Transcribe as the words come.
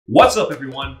What's up,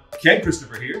 everyone? Ken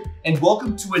Christopher here, and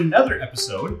welcome to another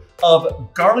episode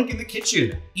of Garlic in the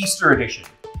Kitchen, Easter edition.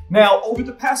 Now, over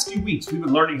the past few weeks, we've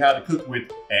been learning how to cook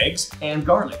with eggs and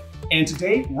garlic, and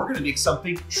today we're going to make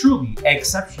something truly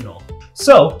exceptional.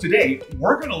 So today,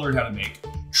 we're going to learn how to make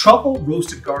truffle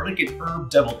roasted garlic and herb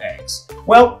deviled eggs.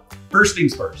 Well, first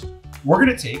things first, we're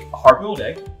going to take a hard-boiled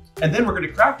egg, and then we're going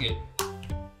to crack it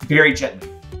very gently,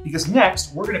 because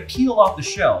next, we're going to peel off the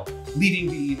shell, leaving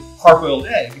the hard-boiled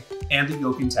egg and the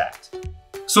yolk intact.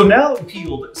 So now that we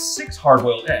peeled 6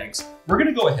 hard-boiled eggs, we're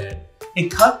going to go ahead and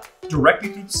cut directly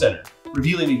through the center,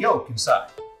 revealing the yolk inside.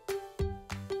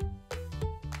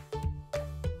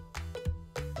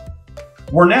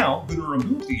 We're now going to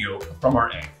remove the yolk from our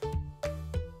egg,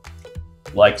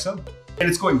 like so. And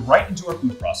it's going right into our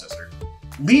food processor,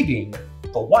 leaving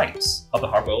the whites of the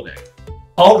hard-boiled egg.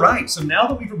 All right, so now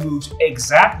that we've removed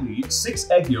exactly 6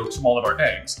 egg yolks from all of our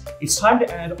eggs, it's time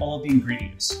to add all of the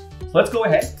ingredients. So let's go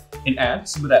ahead and add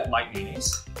some of that light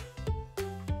mayonnaise.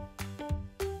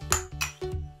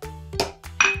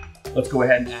 Let's go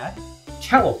ahead and add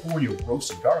California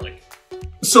roasted garlic.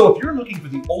 So if you're looking for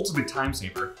the ultimate time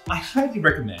saver, I highly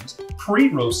recommend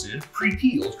pre-roasted,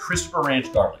 pre-peeled Christopher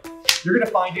Ranch garlic. You're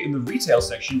gonna find it in the retail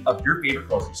section of your favorite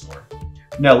grocery store.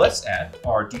 Now let's add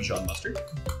our Dijon mustard.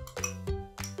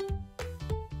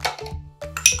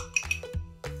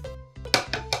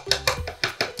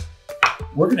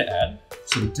 We're going to add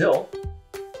some dill,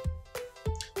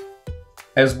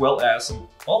 as well as some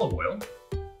olive oil.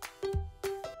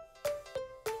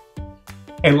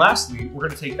 And lastly, we're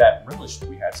going to take that relish that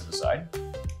we had set aside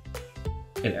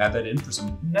and add that in for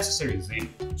some necessary zing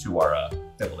to our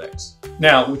deviled eggs.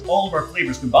 Now, with all of our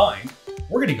flavors combined,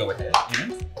 we're going to go ahead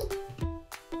and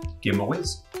give them a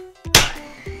whiz.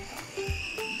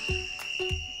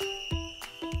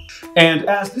 And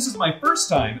as this is my first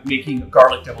time making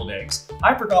garlic deviled eggs,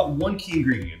 I forgot one key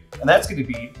ingredient, and that's going to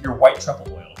be your white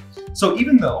truffle oil. So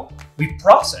even though we've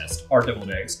processed our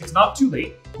deviled eggs, it's not too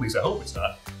late, at least I hope it's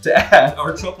not, to add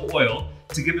our truffle oil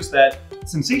to give us that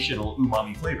sensational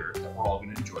umami flavor that we're all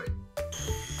going to enjoy.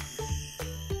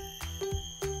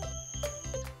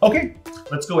 Okay,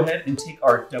 let's go ahead and take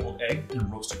our deviled egg and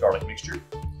roasted garlic mixture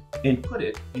and put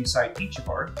it inside each of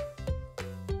our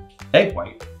egg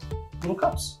white little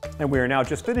cups. And we are now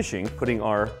just finishing putting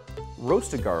our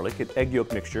roasted garlic and egg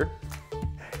yolk mixture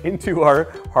into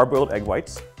our hard-boiled egg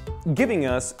whites, giving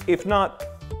us, if not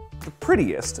the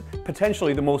prettiest,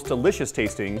 potentially the most delicious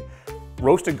tasting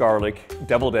roasted garlic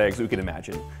deviled eggs we can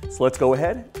imagine. So let's go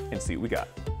ahead and see what we got.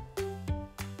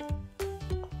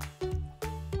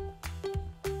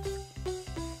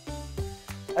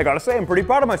 I gotta say, I'm pretty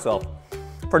proud of myself.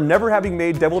 For never having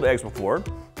made deviled eggs before,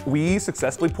 we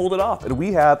successfully pulled it off, and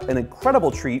we have an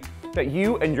incredible treat that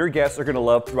you and your guests are gonna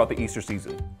love throughout the Easter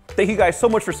season. Thank you guys so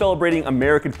much for celebrating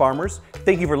American farmers.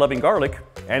 Thank you for loving garlic.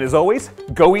 And as always,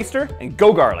 go Easter and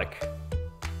go garlic.